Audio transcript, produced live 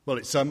Well,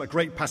 it's a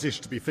great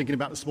passage to be thinking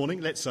about this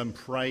morning. Let's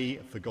pray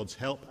for God's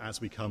help as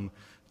we come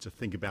to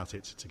think about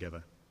it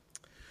together.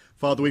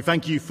 Father, we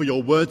thank you for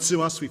your word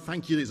to us. We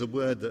thank you that it's a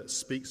word that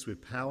speaks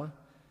with power.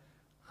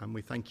 And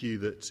we thank you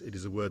that it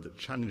is a word that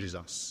challenges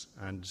us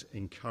and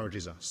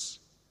encourages us.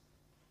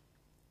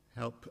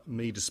 Help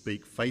me to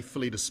speak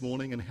faithfully this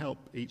morning and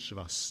help each of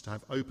us to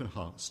have open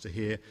hearts to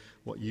hear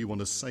what you want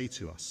to say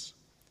to us.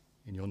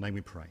 In your name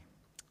we pray.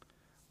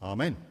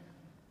 Amen.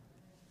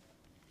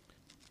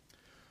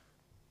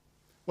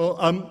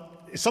 Well,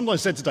 it's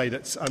sometimes said today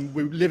that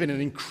we live in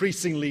an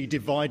increasingly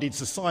divided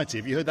society.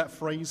 Have you heard that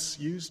phrase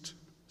used?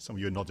 Some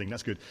of you are nodding,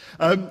 that's good.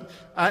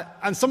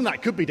 And some of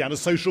that could be down to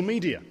social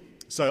media.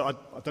 So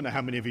I don't know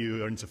how many of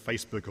you are into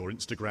Facebook or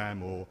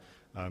Instagram or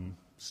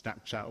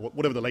Snapchat or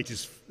whatever the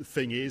latest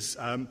thing is.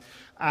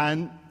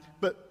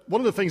 But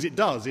one of the things it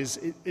does is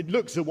it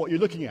looks at what you're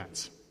looking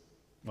at.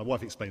 My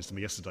wife explains to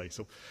me yesterday.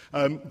 So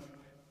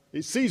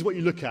it sees what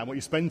you look at, what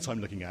you spend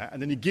time looking at,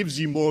 and then it gives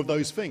you more of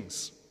those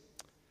things.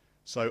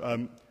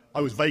 So I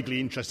was vaguely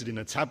interested in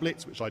a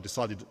tablet, which I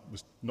decided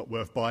was not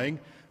worth buying.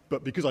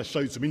 But because I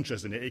showed some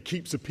interest in it, it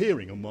keeps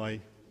appearing on my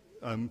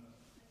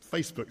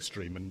Facebook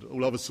stream and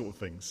all other sort of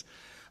things.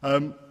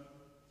 And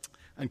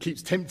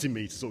keeps tempting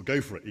me to sort of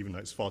go for it, even though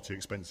it's far too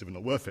expensive and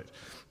not worth it.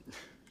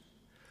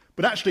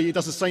 But actually, it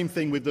does the same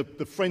thing with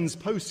the friends'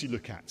 posts you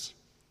look at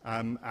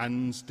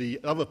and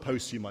the other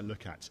posts you might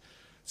look at.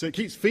 So it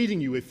keeps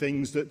feeding you with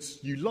things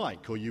that you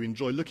like or you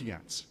enjoy looking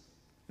at.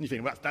 And you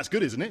think, well, that's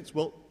good, isn't it?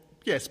 Well,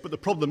 yes, but the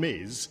problem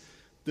is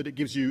that it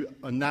gives you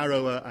a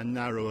narrower and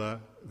narrower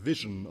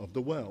vision of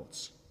the world.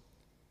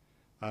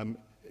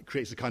 It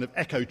creates a kind of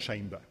echo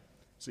chamber,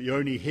 so you're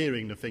only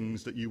hearing the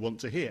things that you want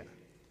to hear.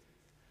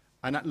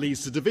 And that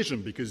leads to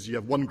division, because you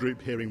have one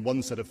group hearing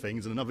one set of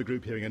things and another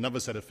group hearing another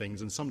set of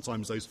things, and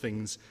sometimes those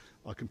things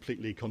are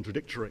completely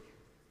contradictory.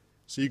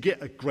 So you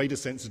get a greater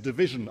sense of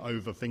division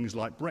over things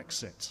like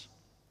Brexit.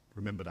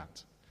 Remember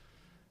that.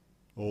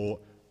 Or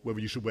whether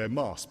you should wear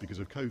masks because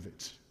of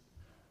COVID.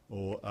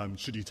 Or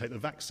should you take the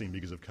vaccine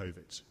because of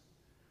COVID?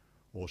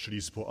 Or should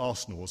you support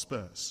Arsenal or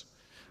Spurs?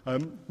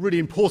 Really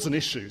important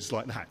issues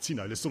like that,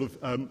 this sort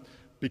of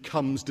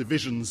becomes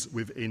divisions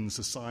within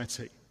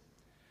society.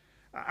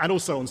 And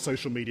also on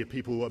social media,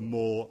 people are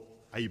more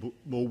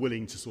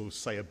willing to sort of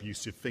say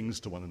abusive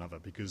things to one another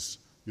because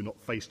you're not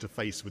face to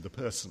face with the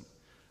person.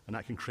 And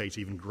that can create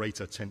even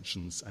greater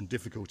tensions and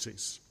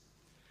difficulties.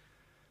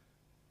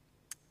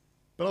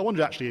 But I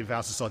wonder actually if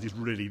our society is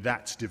really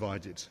that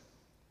divided.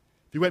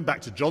 If you went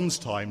back to John's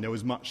time, there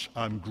was much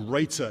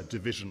greater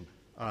division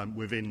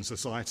within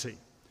society.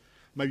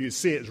 Maybe you'd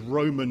see it as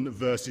Roman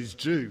versus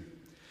Jew.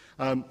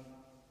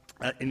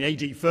 In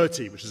AD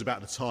 30, which is about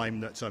the time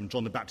that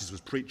John the Baptist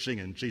was preaching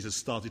and Jesus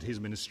started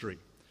his ministry,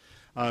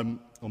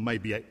 or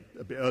maybe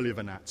a bit earlier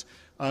than that,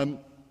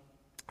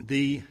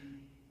 the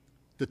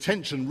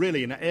tension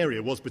really in that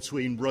area was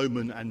between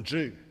Roman and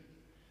Jew.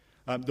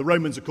 The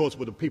Romans, of course,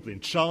 were the people in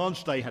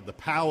charge. They had the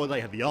power, they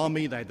had the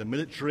army, they had the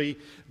military.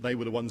 They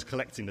were the ones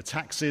collecting the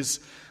taxes.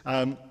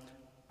 And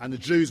the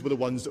Jews were the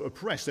ones that were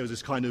oppressed. There was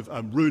this kind of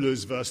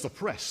rulers versus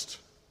oppressed.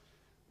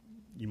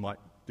 You might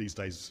these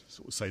days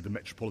sort of say the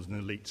metropolitan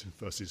elite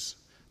versus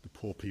the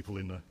poor people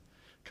in the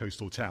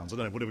coastal towns. I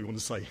don't know, whatever you want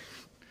to say.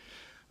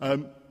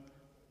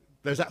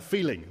 There's that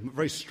feeling, a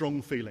very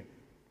strong feeling.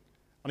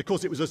 And of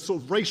course, it was a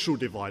sort of racial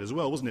divide as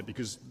well, wasn't it?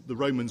 Because the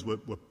Romans were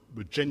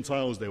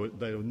Gentiles, they were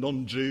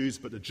non-Jews,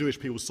 but the Jewish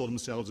people saw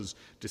themselves as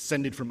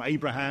descended from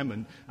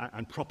Abraham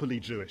and properly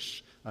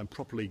Jewish and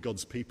properly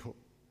God's people.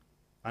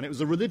 And it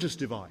was a religious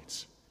divide.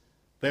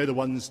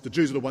 The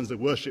Jews are the ones that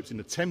worshipped in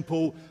the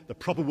temple, the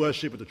proper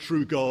worship of the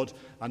true God,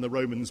 and the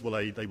Romans, well,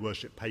 they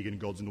worshipped pagan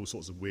gods in all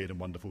sorts of weird and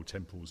wonderful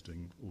temples,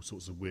 doing all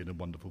sorts of weird and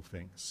wonderful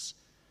things.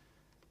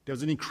 There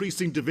was an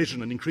increasing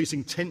division, an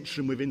increasing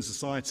tension within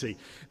society.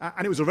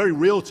 And it was a very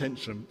real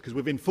tension, because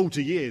within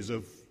 40 years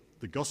of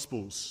the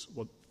Gospels,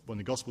 when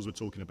the Gospels were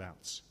talking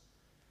about,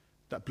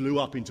 that blew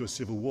up into a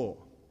civil war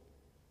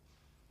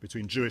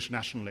between Jewish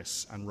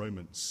nationalists and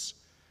Romans.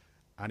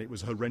 And it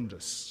was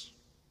horrendous.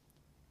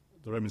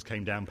 The Romans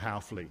came down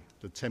powerfully.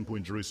 The temple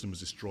in Jerusalem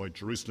was destroyed.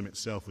 Jerusalem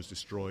itself was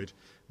destroyed.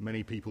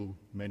 Many people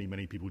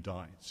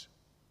died.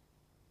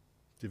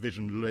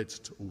 Division led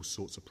to all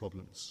sorts of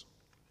problems.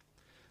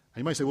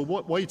 And you may say, well,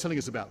 why are you telling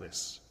us about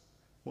this?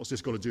 What's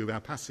this got to do with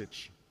our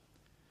passage?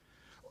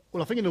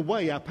 Well, I think in a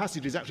way our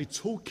passage is actually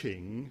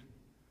talking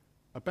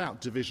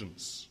about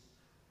divisions.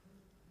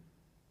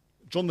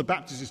 John the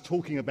Baptist is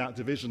talking about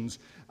divisions,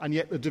 and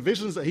yet the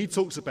divisions that he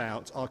talks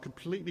about are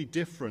completely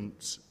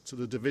different to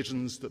the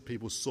divisions that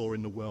people saw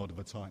in the world of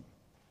the time.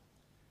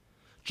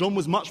 John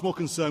was much more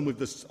concerned with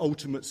this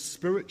ultimate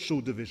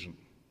spiritual division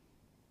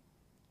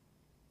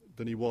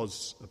than he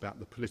was about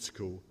the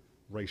political,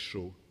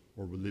 racial,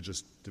 or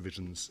religious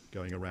divisions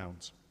going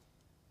around.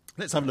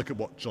 Let's have a look at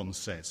what John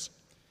says.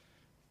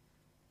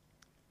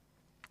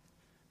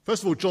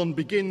 First of all, John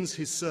begins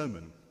his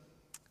sermon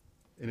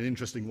in an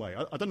interesting way.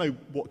 I don't know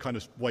what kind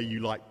of way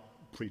you like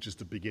preachers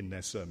to begin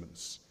their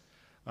sermons.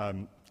 A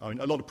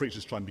lot of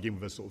preachers try and begin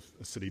with a sort of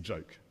a silly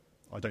joke.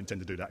 I don't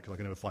tend to do that because I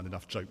can never find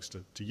enough jokes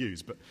to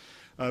use. But,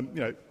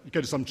 you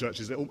go to some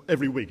churches,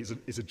 every week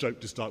it's a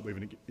joke to start with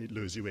and it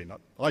lures you in.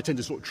 I tend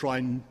to sort of try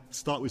and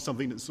start with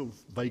something that's sort of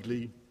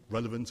vaguely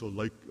relevant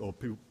or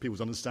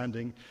people's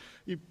understanding.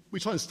 We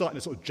try and start in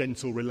a sort of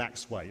gentle,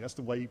 relaxed way. That's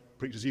the way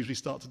preachers usually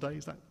start today.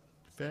 Is that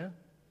fair?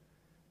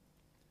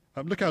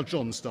 Look how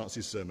John starts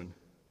his sermon.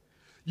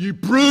 You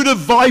brood of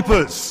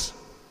vipers!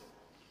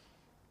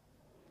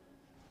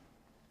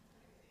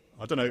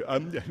 I don't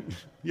know.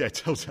 Yeah, it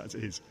tells us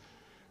it is.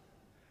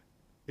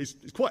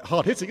 It's quite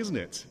hard-hitting, isn't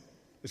it?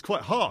 It's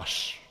quite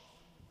harsh.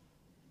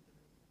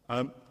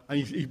 And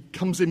he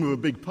comes in with a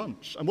big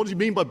punch. And what does he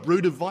mean by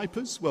brood of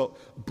vipers? Well,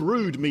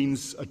 brood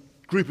means a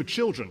group of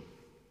children.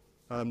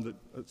 I've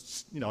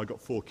got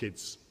 4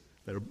 kids.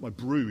 They're my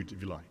brood,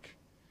 if you like.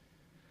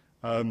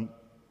 And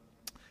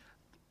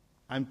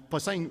by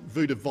saying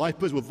brood of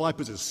vipers, well,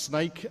 vipers is a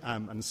snake,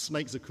 and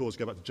snakes, of course,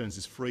 go back to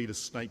Genesis 3. The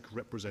snake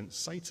represents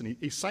Satan.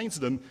 He's saying to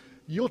them,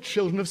 you're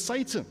children of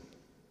Satan.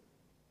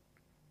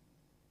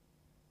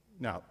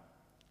 Now,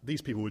 these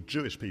people were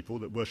Jewish people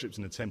that worshipped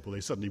in the temple.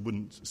 They suddenly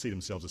wouldn't see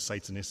themselves as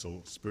Satanists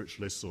or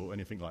spiritualists or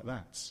anything like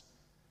that.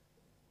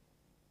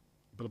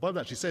 But the Bible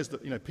actually says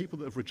that, people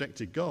that have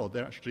rejected God,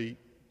 they're actually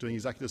doing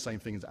exactly the same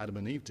thing as Adam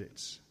and Eve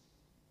did.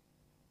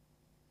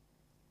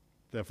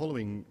 They're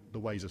following the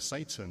ways of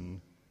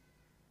Satan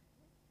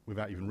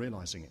without even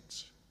realizing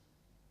it.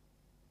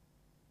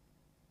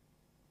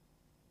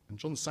 And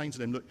John's saying to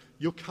them, look,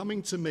 you're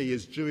coming to me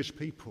as Jewish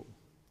people.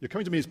 You're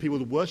coming to me as people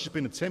that worship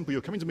in the temple.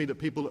 You're coming to me that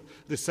people that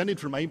descended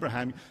from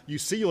Abraham. You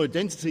see your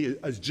identity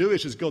as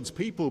Jewish, as God's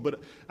people,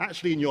 but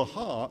actually in your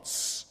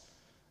hearts,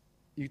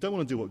 you don't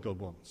want to do what God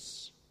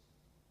wants.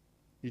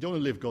 You don't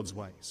want to live God's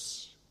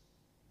ways.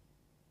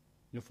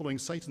 You're following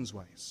Satan's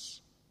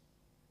ways.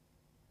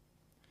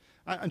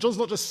 And John's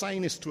not just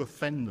saying this to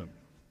offend them.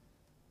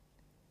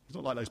 He's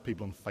not like those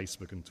people on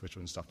Facebook and Twitter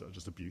and stuff that are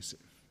just abusive.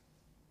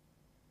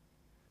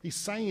 He's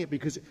saying it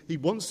because he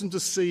wants them to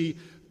see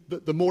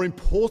that the more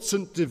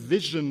important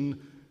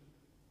division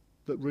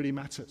that really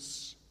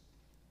matters.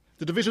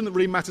 The division that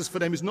really matters for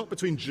them is not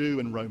between Jew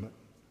and Roman.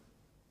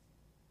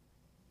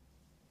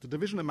 The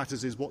division that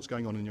matters is what's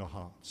going on in your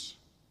hearts.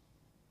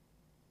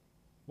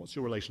 What's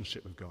your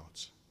relationship with God?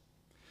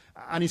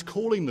 And he's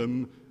calling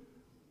them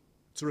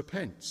to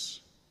repent.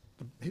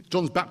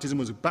 John's baptism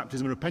was a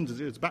baptism of repentance.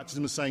 It was a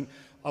baptism of saying,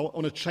 I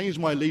want to change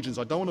my allegiance.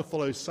 I don't want to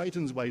follow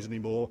Satan's ways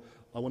anymore.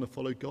 I want to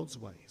follow God's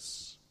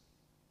ways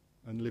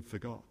and live for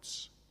God.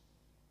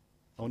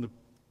 I want to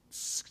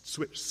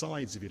switch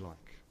sides, if you like,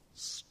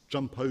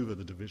 jump over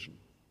the division.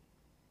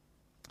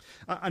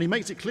 And he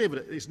makes it clear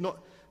that it's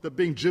not that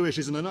being Jewish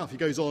isn't enough. He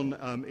goes on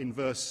in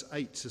verse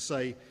 8 to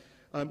say,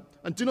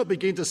 and do not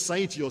begin to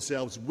say to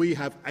yourselves, we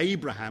have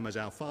Abraham as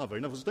our father.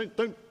 In other words,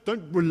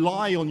 don't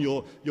rely on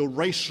your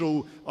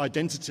racial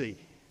identity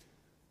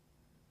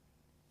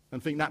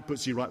and think that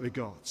puts you right with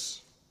God.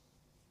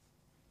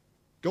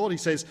 God, he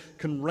says,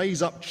 can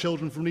raise up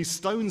children from these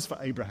stones for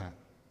Abraham.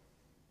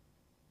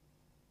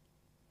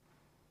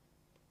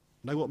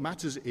 No, what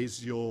matters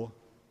is your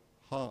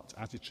heart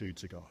attitude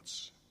to God.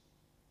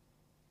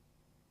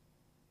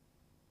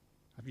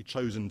 Have you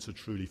chosen to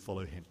truly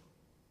follow him?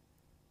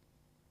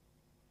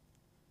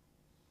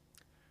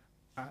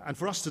 And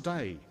for us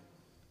today,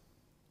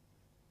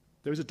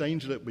 there is a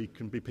danger that we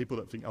can be people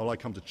that think, I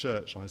come to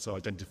church and so I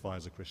identify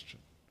as a Christian.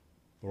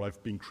 Or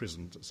I've been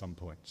christened at some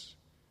point.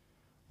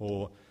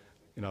 Or,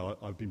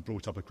 I've been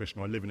brought up a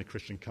Christian, or I live in a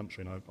Christian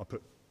country and I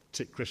put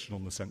tick Christian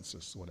on the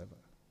census or whatever.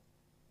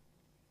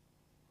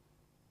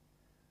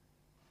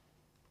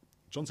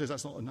 John says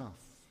that's not enough.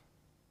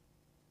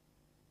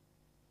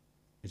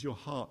 Is your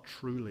heart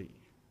truly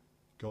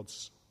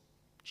God's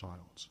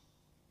child?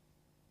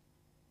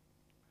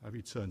 Have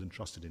you turned and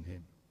trusted in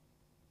him?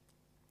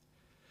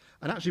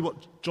 And actually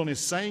what John is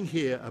saying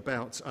here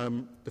about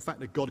the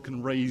fact that God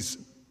can raise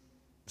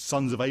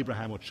sons of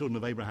Abraham or children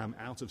of Abraham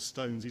out of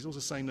stones, he's also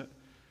saying that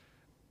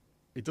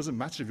it doesn't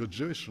matter if you're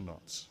Jewish or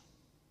not.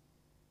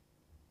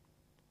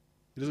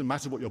 It doesn't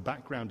matter what your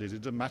background is.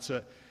 It doesn't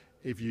matter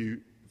if you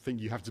think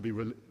you have to be,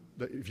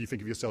 if you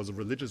think of yourselves as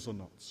religious or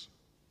not.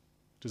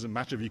 It doesn't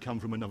matter if you come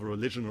from another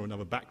religion or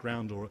another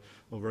background or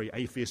a very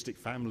atheistic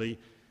family.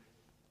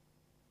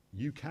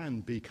 You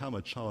can become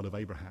a child of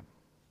Abraham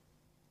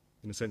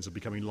in the sense of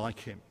becoming like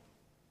him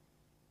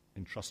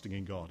in trusting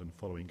in God and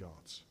following God.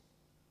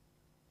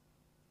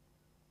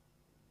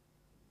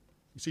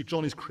 You see,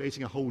 John is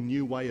creating a whole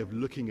new way of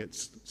looking at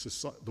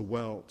the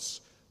world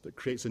that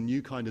creates a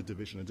new kind of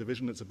division, a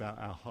division that's about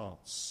our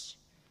hearts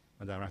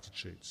and our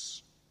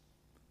attitudes.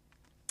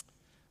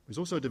 There's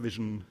also a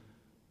division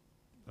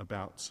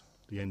about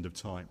the end of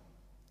time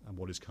and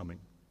what is coming.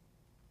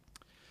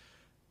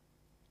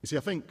 You see,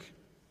 I think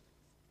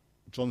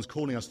John's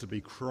calling us to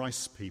be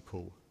Christ's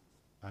people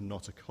and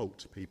not a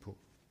cult people.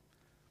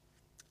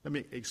 Let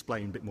me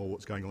explain a bit more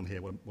what's going on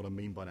here, what I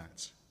mean by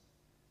that.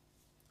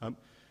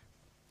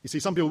 You see,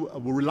 some people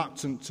were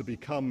reluctant to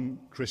become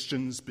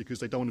Christians because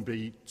they don't want to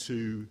be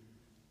too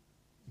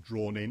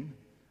drawn in,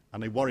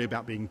 and they worry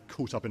about being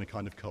caught up in a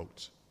kind of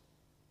cult.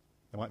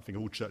 They might think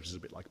all churches are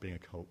a bit like being a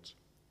cult.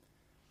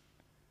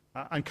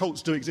 And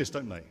cults do exist,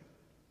 don't they?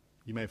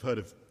 You may have heard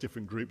of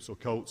different groups or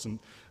cults, and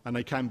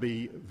they can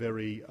be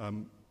very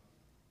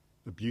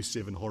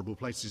abusive and horrible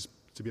places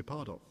to be a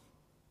part of.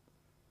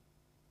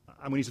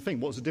 And we need to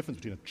think, what's the difference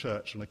between a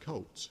church and a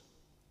cult?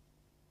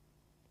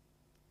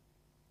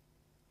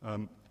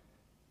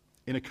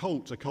 In a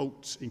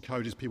cult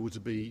encourages people to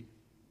be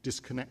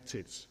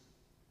disconnected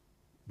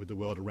with the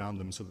world around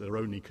them so that they're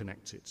only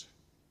connected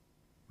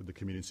with the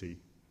community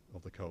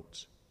of the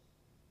cult.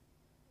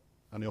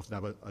 And they often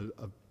have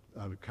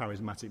a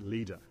charismatic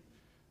leader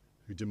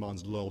who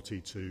demands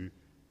loyalty to,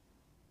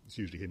 it's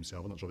usually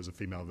himself, I'm not sure if there's a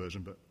female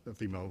version, but a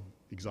female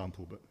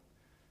example, but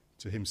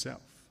to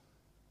himself,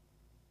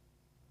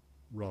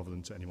 rather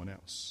than to anyone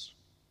else.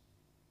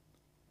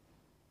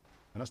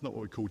 And that's not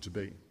what we're called to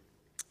be.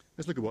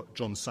 Let's look at what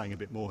John's saying a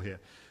bit more here.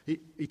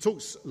 He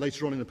talks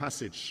later on in the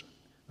passage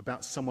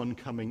about someone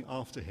coming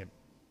after him.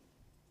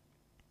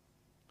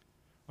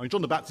 I mean,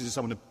 John the Baptist is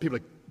someone that people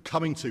are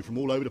coming to from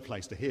all over the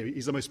place to hear.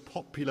 He's the most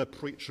popular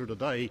preacher of the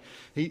day.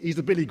 He's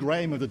the Billy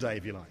Graham of the day,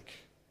 if you like.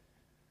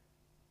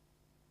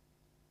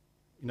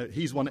 You know,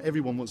 he's one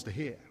everyone wants to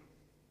hear.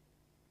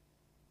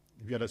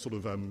 If you had a sort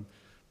of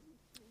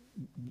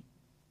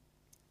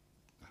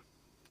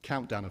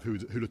countdown of who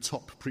the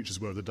top preachers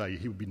were of the day,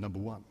 he would be number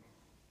one.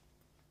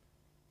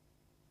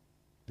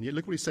 And yet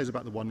look what he says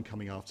about the one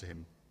coming after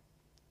him,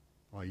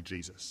 i.e.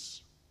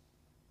 Jesus.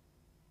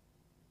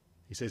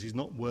 He says he's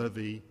not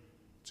worthy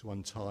to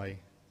untie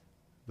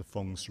the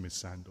thongs from his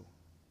sandal.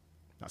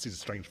 That seems a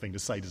strange thing to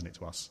say, doesn't it,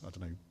 to us? I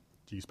don't know.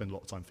 Do you spend a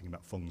lot of time thinking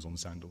about thongs on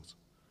sandals?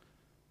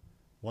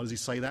 Why does he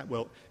say that?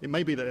 Well, it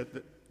may be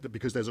that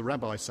because there's a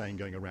rabbi saying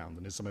going around,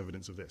 and there's some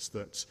evidence of this,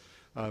 that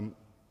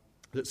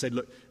said,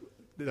 look,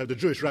 the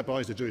Jewish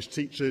rabbis, the Jewish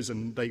teachers,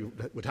 and they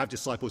would have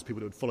disciples, people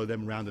that would follow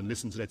them around and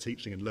listen to their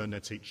teaching and learn their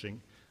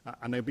teaching.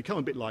 And they'd become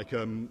a bit like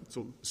sort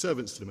of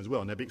servants to them as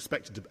well, and they'd be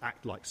expected to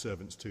act like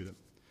servants to them.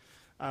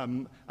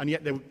 And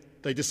yet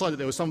they decided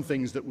there were some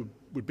things that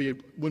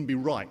wouldn't be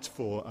right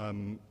for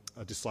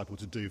a disciple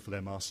to do for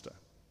their master.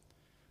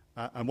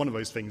 And one of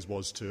those things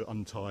was to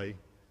untie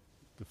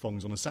the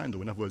thongs on a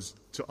sandal. In other words,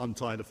 to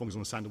untie the thongs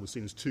on a sandal was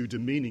seen as too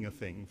demeaning a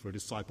thing for a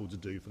disciple to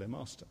do for their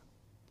master.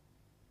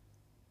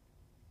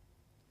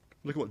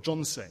 Look at what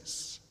John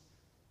says.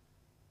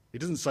 He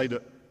doesn't say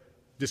that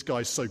this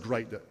guy's so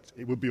great that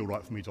it would be all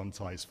right for me to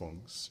untie his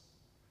thongs.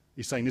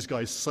 He's saying this guy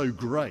is so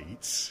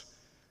great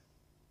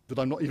that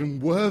I'm not even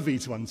worthy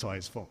to untie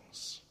his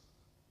thongs.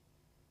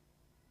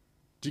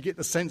 Do you get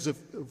the sense of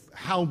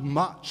how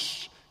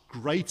much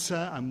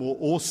greater and more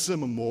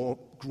awesome and more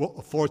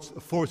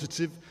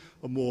authoritative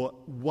and more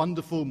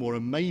wonderful, more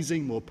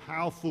amazing, more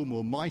powerful,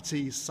 more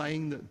mighty he's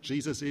saying that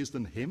Jesus is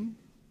than him?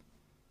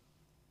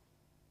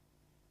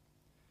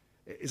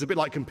 It's a bit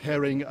like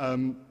comparing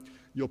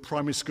your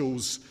primary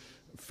school's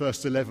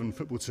first 11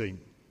 football team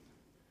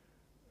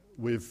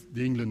with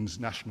the England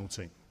national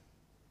team.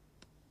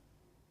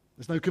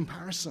 There's no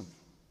comparison.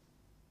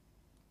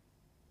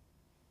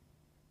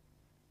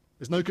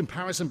 There's no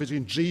comparison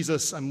between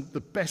Jesus and the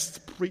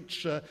best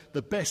preacher,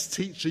 the best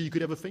teacher you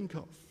could ever think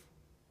of.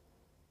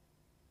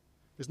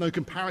 There's no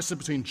comparison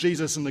between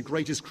Jesus and the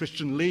greatest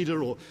Christian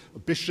leader or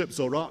bishops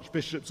or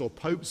archbishops or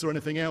popes or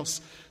anything else.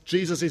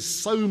 Jesus is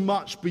so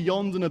much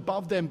beyond and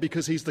above them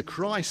because he's the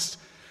Christ.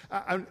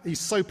 And he's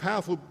so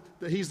powerful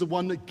that he's the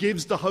one that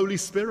gives the Holy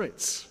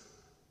Spirit.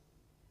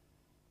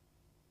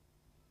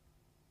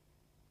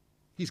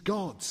 He's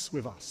God's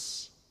with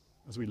us,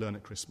 as we learn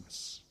at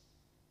Christmas.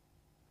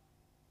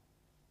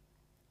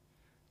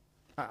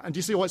 And do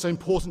you see why it's so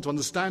important to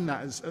understand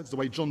that as the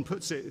way John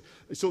puts it?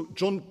 So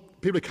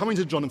people are coming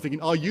to John and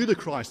thinking, are you the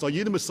Christ? Are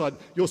you the Messiah?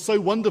 You're so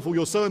wonderful.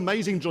 You're so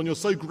amazing, John. You're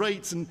so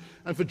great. And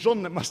for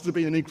John, that must have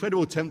been an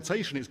incredible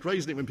temptation. It's crazy,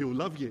 isn't it, when people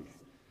love you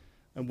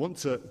and want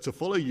to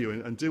follow you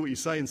and do what you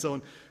say and so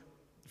on.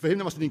 For him,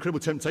 that must have been an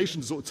incredible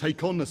temptation to sort of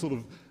take on a sort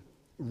of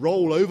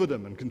role over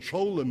them and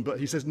control them.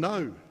 But he says,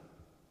 no.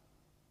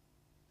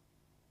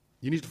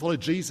 You need to follow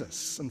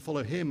Jesus and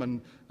follow him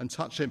and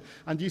touch him.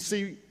 And do you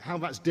see how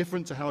that's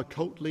different to how a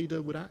cult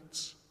leader would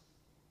act?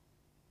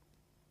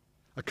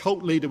 A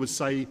cult leader would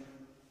say,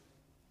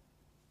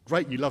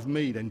 great, you love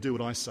me, then do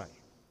what I say.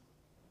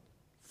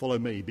 Follow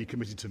me, be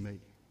committed to me.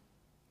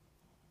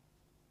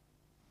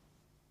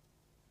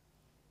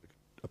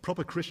 A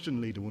proper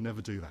Christian leader will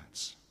never do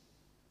that.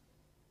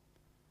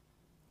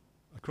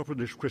 A proper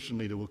Christian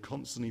leader will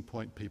constantly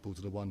point people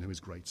to the one who is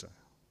greater,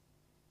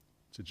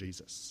 to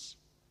Jesus.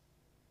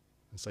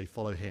 And say,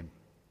 follow him.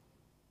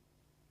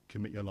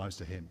 Commit your lives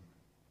to him.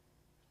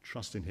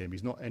 Trust in him.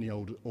 He's not any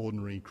old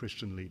ordinary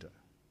Christian leader.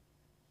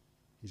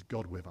 He's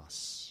God with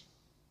us.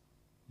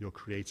 Your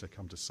creator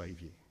come to save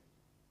you.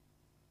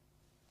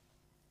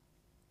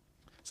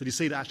 So do you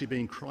see that actually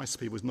being Christ's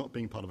people is not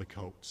being part of a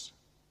cult.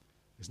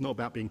 It's not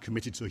about being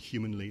committed to a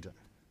human leader.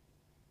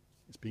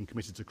 It's being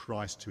committed to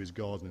Christ, who is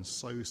God, and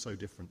so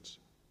different.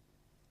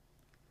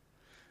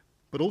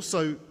 But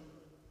also,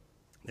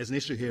 there's an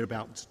issue here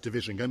about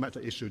division, going back to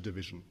the issue of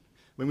division.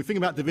 When we think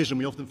about division,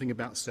 we often think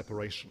about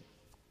separation.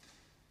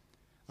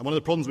 And one of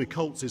the problems with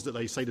cults is that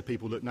they say to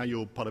people, look, now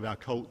you're part of our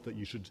cult, that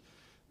you should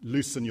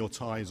loosen your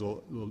ties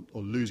or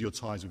lose your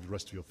ties with the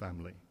rest of your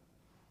family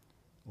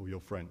or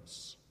your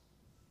friends.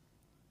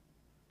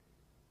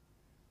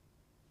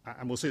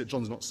 And we'll see that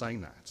John's not saying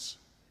that.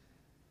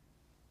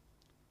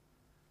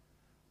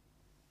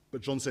 But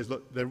John says,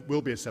 look, there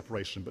will be a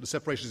separation, but the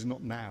separation is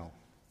not now.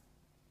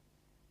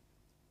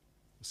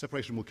 The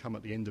separation will come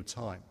at the end of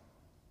time.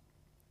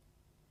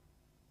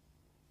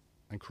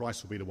 And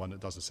Christ will be the one that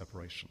does the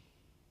separation.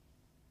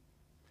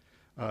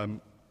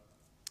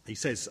 He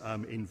says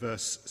in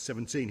verse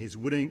 17, his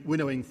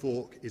winnowing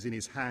fork is in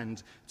his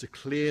hand to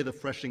clear the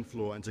threshing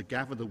floor and to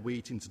gather the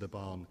wheat into the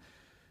barn,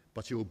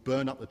 but he will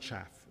burn up the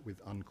chaff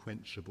with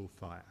unquenchable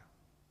fire.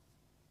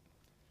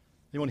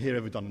 Anyone here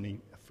ever done any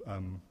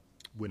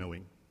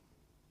winnowing?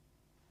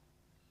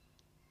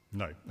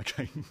 No,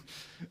 okay.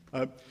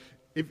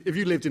 If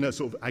you lived in a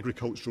sort of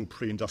agricultural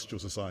pre-industrial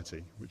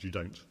society, which you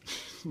don't,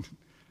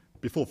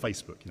 before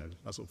Facebook,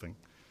 that sort of thing,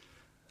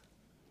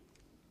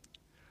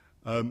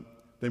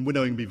 then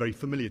winnowing would be very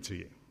familiar to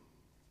you.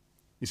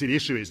 You see, the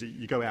issue is that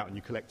you go out and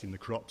you're collecting the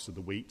crops of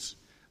the wheat,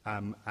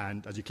 and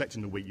as you're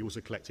collecting the wheat, you're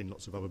also collecting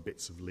lots of other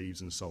bits of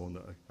leaves and so on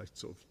that are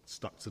sort of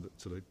stuck to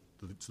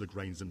the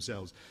grains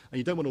themselves. And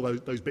you don't want all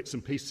those bits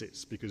and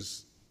pieces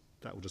because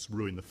that will just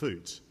ruin the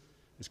food.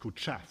 It's called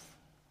chaff.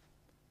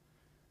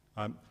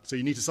 So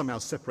you need to somehow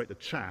separate the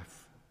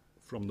chaff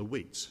from the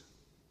wheat.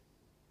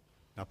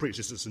 Now, I preached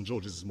this at St.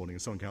 George's this morning,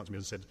 and someone came up to me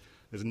and said,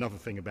 there's another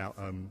thing about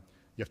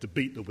you have to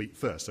beat the wheat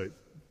first, so it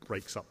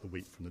breaks up the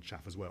wheat from the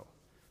chaff as well.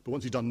 But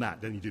once you've done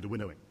that, then you do the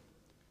winnowing.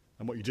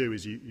 And what you do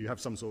is you have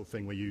some sort of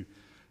thing where you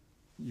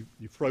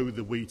throw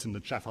the wheat and the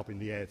chaff up in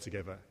the air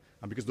together,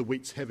 and because the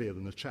wheat's heavier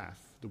than the chaff,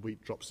 the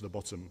wheat drops to the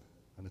bottom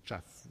and the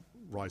chaff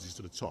rises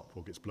to the top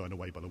or gets blown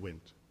away by the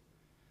wind.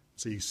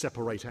 So you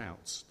separate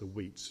out the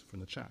wheat from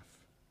the chaff.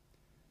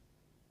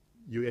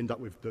 You end up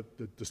with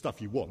the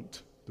stuff you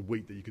want, the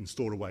wheat that you can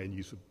store away and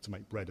use to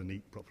make bread and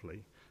eat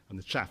properly, and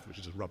the chaff, which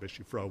is just rubbish,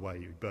 you throw away,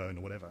 you burn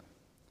or whatever.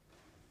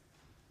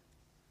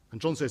 And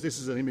John says this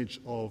is an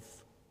image of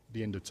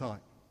the end of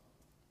time.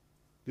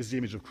 This is the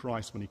image of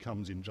Christ when he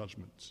comes in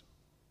judgment.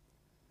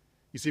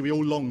 You see, we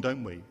all long,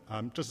 don't we?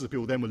 Just as the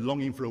people then were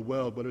longing for a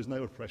world where there's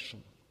no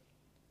oppression,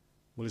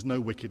 where there's no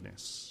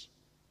wickedness,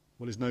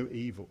 where there's no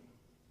evil.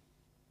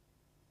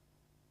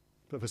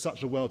 But for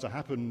such a world to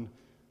happen,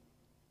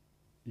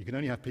 you can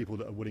only have people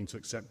that are willing to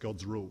accept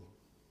God's rule.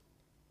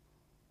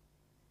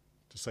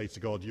 To say to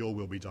God, your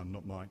will be done,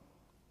 not mine.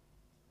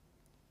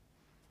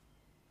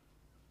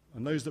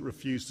 And those that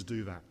refuse to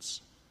do that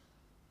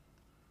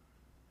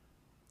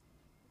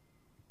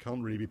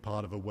can't really be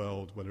part of a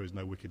world where there is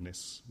no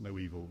wickedness, no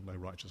evil, no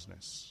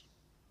righteousness.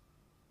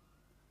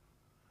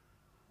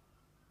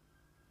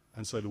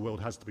 And so the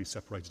world has to be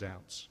separated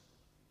out.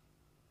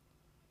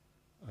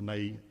 And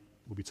they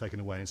will be taken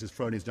away. And it says,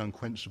 thrown into the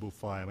unquenchable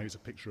fire. Maybe it's a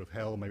picture of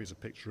hell, maybe it's a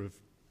picture of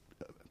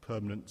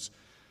permanent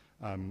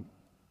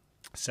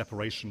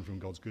separation from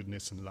God's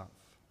goodness and love.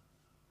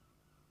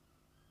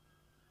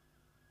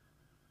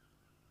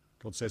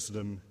 God says to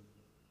them,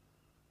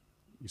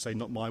 you say,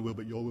 not my will,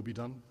 but your will be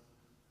done?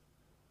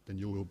 Then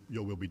your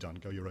will be done.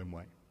 Go your own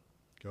way.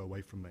 Go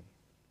away from me.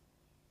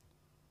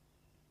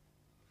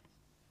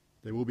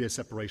 There will be a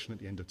separation at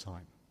the end of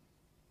time.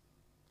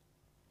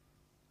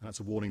 And that's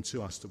a warning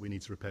to us that we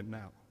need to repent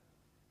now,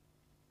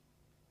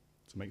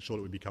 to make sure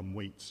that we become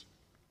wheat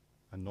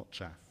and not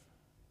chaff.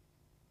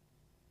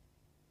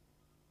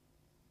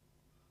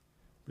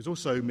 But it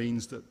also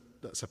means that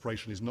that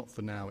separation is not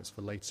for now, it's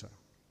for later.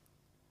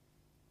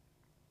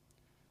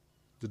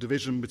 The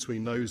division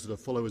between those that are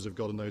followers of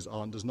God and those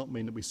aren't does not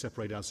mean that we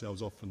separate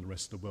ourselves off from the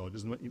rest of the world. It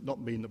does not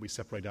mean that we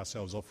separate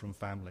ourselves off from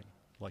family,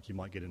 like you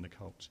might get in the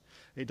cult.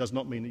 It does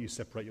not mean that you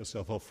separate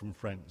yourself off from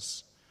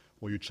friends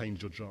or you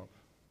change your job.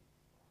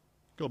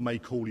 God may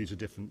call you to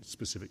different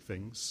specific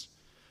things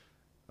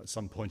at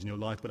some point in your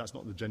life, but that's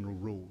not the general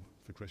rule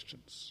for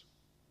Christians.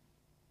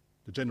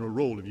 The general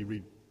rule, if you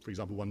read, for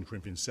example, 1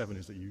 Corinthians 7,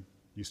 is that you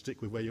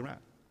stick with where you're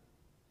at.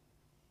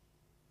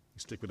 You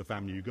stick with the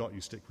family you got,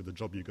 you stick with the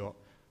job you got,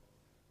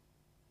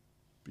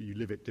 but you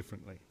live it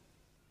differently.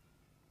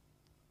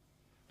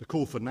 The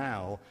call for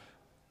now,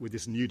 with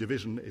this new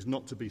division, is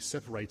not to be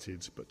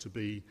separated, but to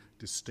be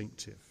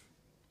distinctive.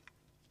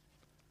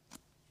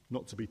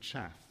 Not to be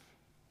chaff,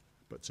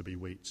 but to be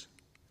wheat.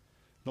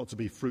 Not to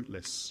be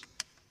fruitless,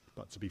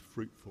 but to be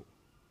fruitful.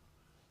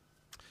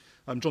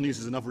 John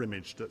uses another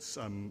image that's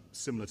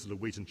similar to the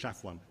wheat and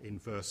chaff one. In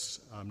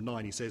verse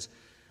 9, he says,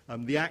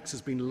 the axe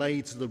has been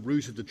laid to the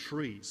root of the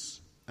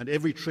trees, and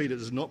every tree that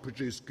does not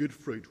produce good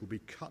fruit will be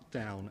cut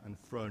down and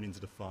thrown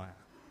into the fire.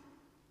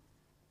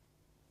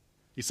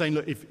 He's saying,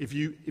 look, if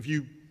you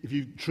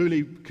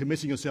truly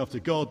committing yourself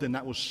to God, then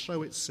that will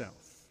show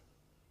itself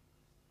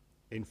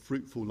in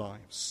fruitful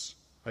lives.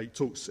 He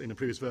talks in a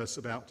previous verse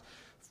about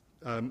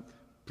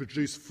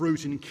produce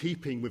fruit in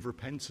keeping with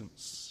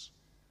repentance.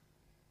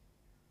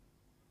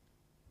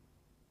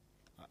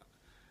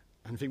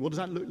 And I think, what does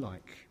that look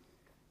like?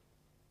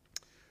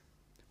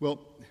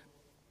 Well,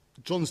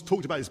 John's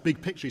talked about this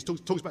big picture. He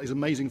talks about these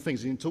amazing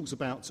things. He talks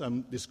about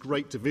this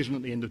great division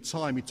at the end of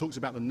time. He talks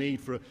about the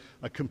need for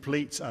a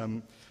complete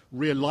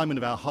realignment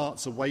of our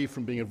hearts away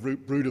from being a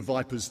brood of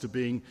vipers to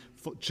being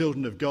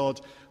children of God.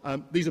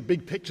 These are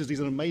big pictures.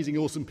 These are amazing,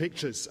 awesome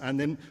pictures. And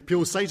then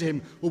people say to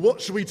him, well,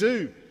 what should we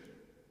do?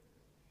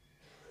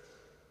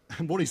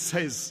 And what he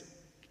says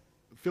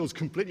feels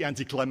completely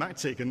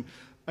anticlimactic and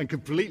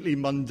completely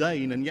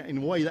mundane, and yet in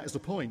a way that is the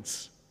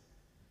point.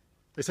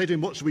 They say to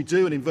him, what should we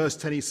do? And in verse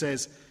 10 he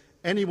says,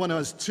 anyone who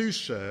has 2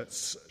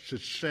 shirts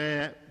should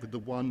share with the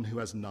one who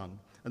has none.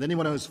 And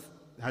anyone who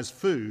has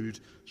food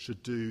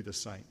should do the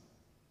same.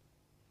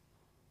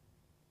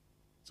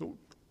 So,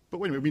 but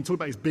wait a minute, we've been talking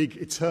about these big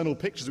eternal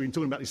pictures, we've been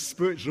talking about these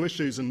spiritual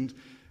issues, and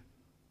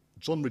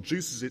John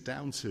reduces it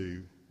down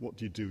to, what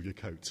do you do with your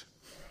coat?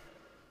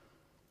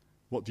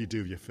 What do you do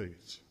with your food?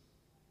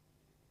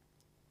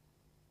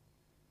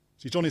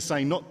 See, John is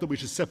saying not that we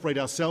should separate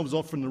ourselves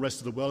off from the rest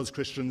of the world as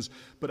Christians,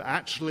 but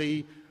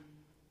actually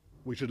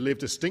we should live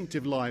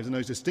distinctive lives, and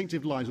those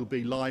distinctive lives will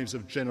be lives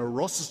of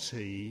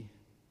generosity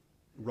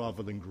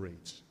rather than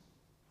greed.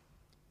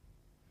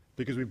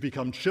 Because we've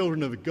become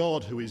children of a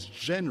God who is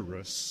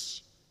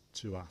generous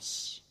to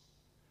us,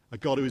 a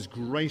God who is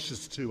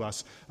gracious to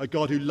us, a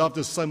God who loved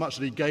us so much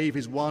that he gave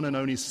his one and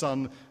only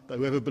Son, that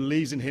whoever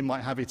believes in him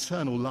might have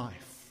eternal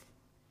life.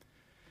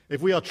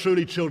 If we are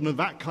truly children of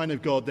that kind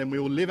of God, then we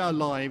will live our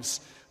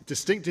lives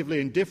distinctively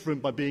and different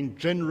by being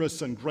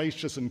generous and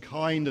gracious and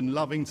kind and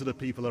loving to the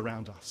people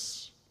around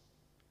us.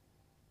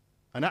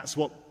 And that's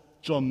what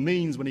John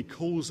means when he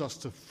calls us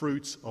to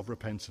fruit of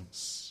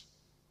repentance.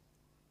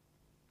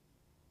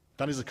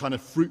 That is the kind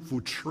of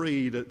fruitful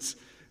tree that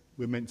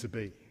we're meant to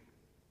be.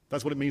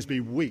 That's what it means to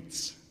be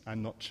wheat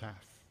and not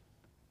chaff.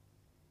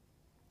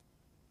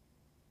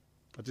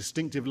 A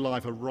distinctive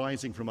life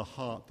arising from a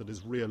heart that has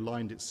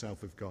realigned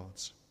itself with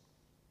God's.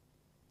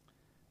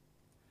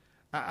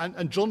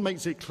 And John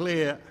makes it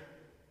clear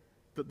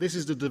that this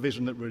is the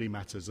division that really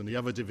matters and the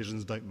other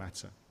divisions don't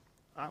matter.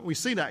 We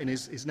see that in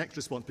his next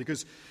response,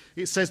 because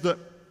it says that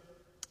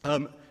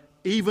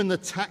even the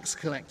tax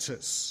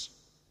collectors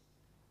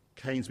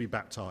came to be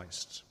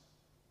baptized.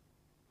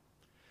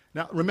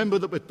 Now, remember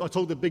that I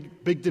told the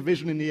big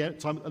division at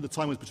the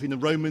time was between the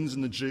Romans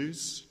and the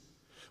Jews.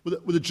 Well,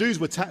 the Jews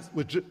the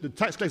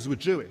tax collectors were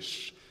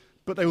Jewish,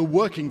 but they were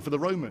working for the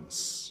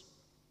Romans.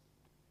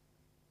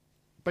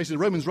 Basically,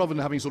 the Romans, rather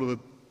than having sort of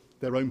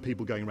their own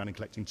people going around and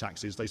collecting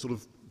taxes, they sort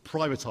of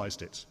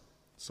privatized it.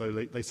 So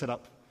they set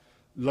up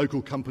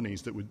local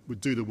companies that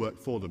would do the work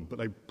for them, but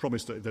they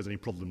promised that if there's any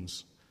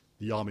problems,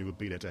 the army would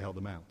be there to help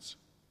them out.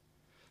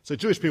 So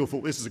Jewish people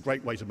thought this is a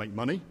great way to make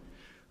money.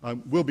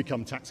 We'll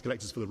become tax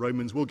collectors for the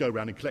Romans. We'll go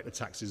around and collect the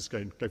taxes,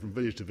 go from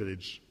village to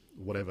village,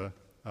 whatever,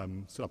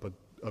 set up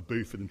a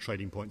booth and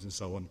trading points and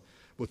so on.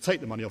 We'll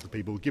take the money off the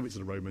people, give it to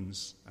the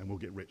Romans, and we'll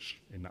get rich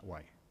in that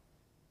way.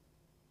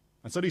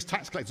 And so these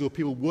tax collectors were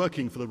people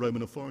working for the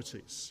Roman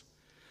authorities.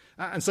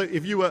 And so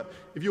if you were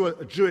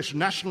a Jewish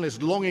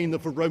nationalist longing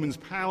for Romans'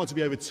 power to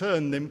be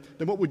overturned, then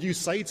what would you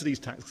say to these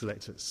tax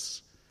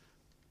collectors?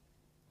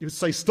 You would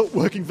say, stop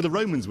working for the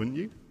Romans, wouldn't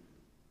you?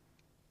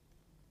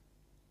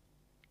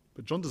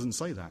 But John doesn't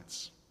say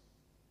that.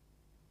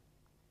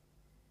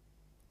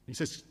 He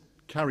says,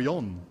 carry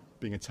on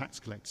being a tax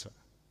collector.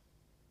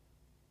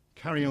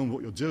 Carry on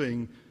what you're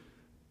doing,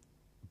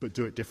 but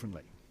do it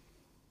differently.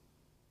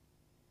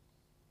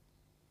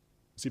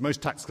 See,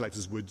 most tax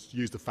collectors would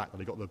use the fact that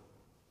they got the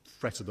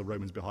threat of the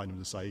Romans behind them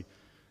to say,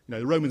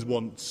 the Romans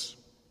want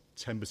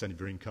 10% of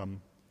your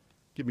income,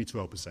 give me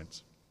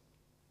 12%,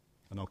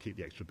 and I'll keep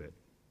the extra bit.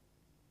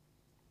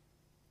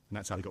 And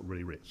that's how they got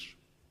really rich.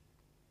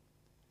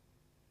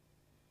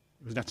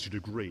 It was an attitude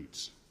of greed.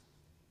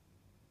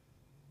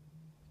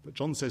 But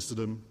John says to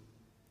them,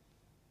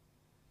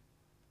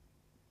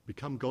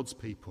 become God's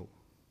people.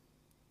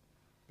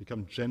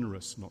 Become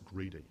generous, not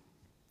greedy.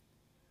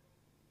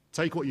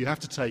 Take what you have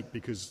to take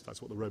because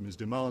that's what the Romans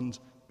demand,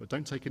 but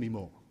don't take any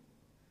more.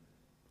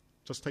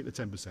 Just take the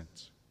 10%.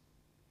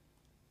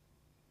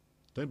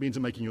 Don't be into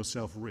making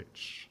yourself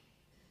rich.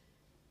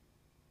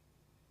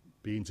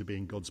 Be into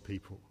being God's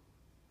people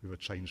with a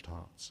changed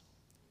heart.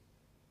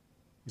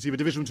 You see, the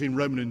division between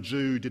Roman and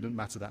Jew didn't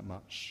matter that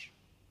much.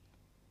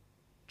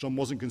 John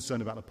wasn't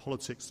concerned about the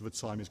politics of the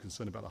time, he was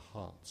concerned about the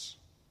hearts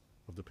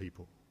of the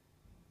people.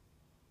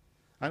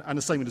 And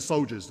the same with the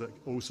soldiers that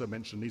also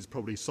mentioned. These are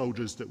probably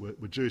soldiers that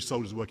were Jewish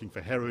soldiers working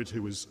for Herod,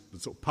 who was the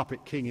sort of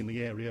puppet king in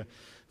the area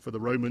for the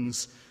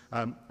Romans.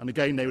 And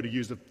again, they would have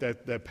used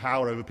their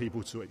power over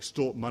people to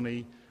extort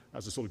money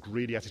as a sort of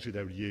greedy attitude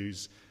they would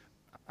use.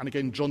 And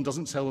again, John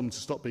doesn't tell them to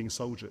stop being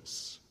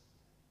soldiers,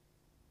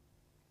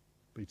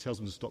 but he tells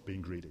them to stop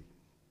being greedy,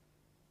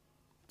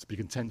 to be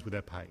content with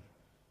their pay,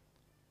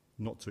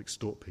 not to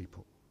extort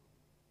people.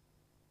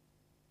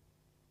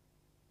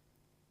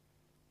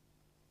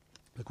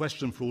 The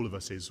question for all of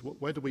us is,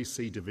 where do we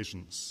see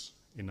divisions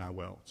in our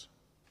world?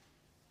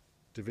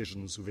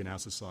 Divisions within our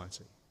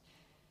society?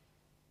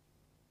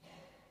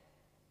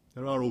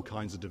 There are all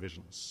kinds of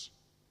divisions.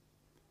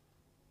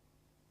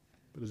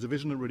 But the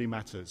division that really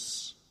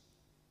matters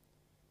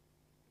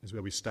is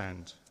where we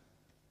stand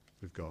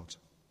with God.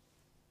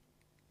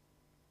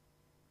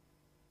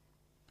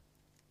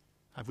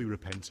 Have we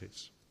repented?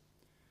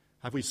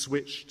 Have we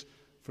switched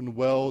from the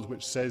world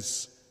which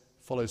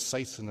follows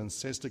Satan and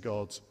says to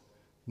God,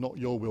 not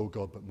your will,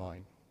 God, but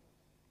mine?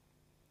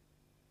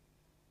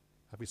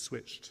 Have we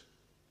switched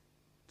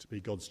to be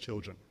God's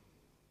children?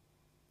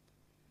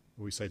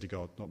 Or we say to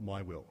God, not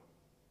my will,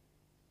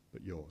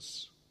 but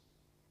yours?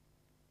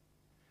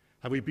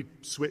 Have we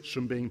switched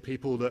from being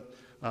people that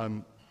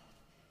are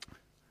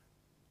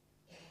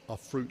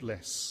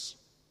fruitless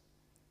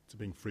to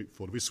being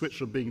fruitful? Have we switched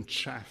from being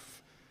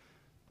chaff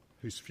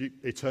whose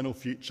eternal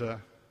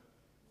future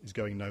is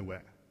going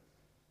nowhere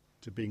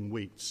to being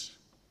wheat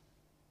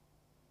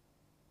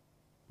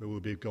where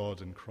we'll be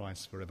God and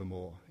Christ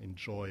forevermore in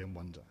joy and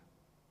wonder?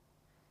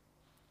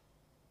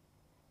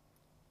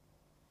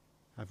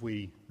 Have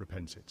we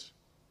repented?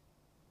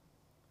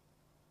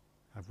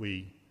 Have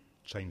we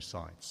changed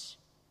sides?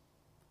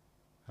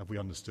 Have we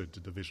understood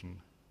the division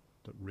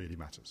that really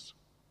matters?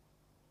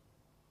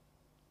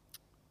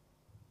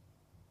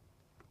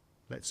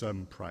 Let's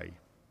pray.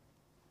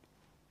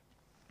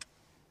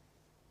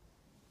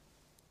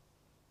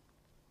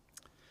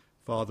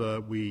 Father,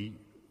 we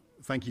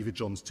thank you for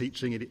John's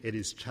teaching. It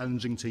is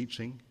challenging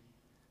teaching.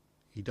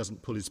 He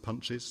doesn't pull his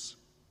punches.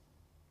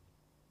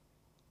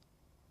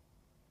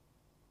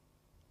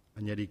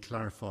 And yet he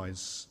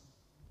clarifies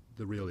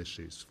the real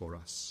issues for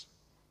us.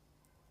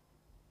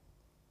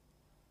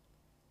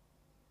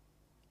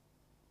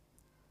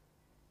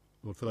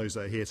 Lord, for those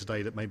that are here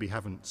today that maybe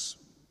haven't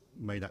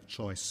made that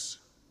choice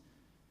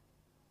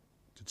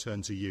to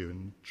turn to you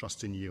and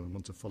trust in you and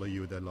want to follow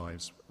you with their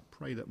lives, I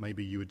pray that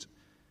maybe you would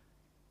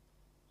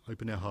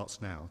open their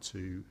hearts now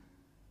to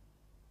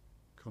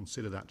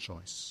consider that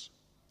choice,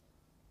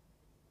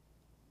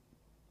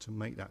 to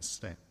make that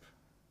step,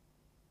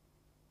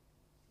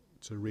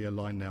 to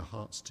realign their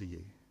hearts to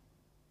you.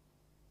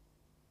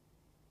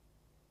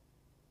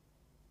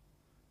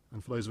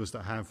 And for those of us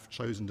that have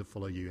chosen to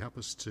follow you, help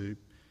us to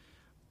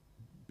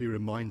be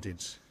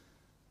reminded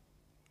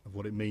of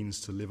what it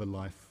means to live a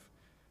life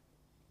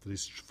that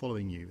is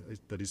following you,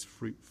 that is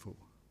fruitful.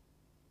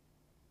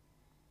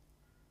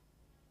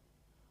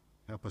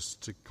 Help us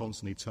to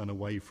constantly turn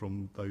away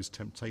from those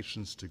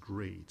temptations to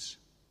greed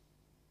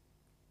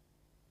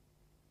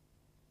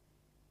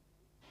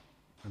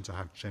and to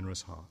have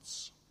generous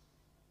hearts,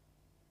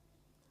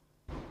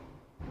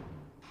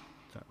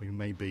 that we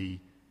may be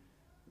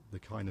the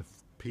kind of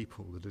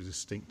people that are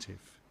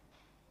distinctive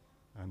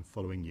and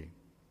following you.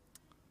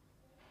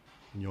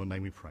 In your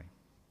name we pray.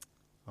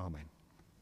 Amen.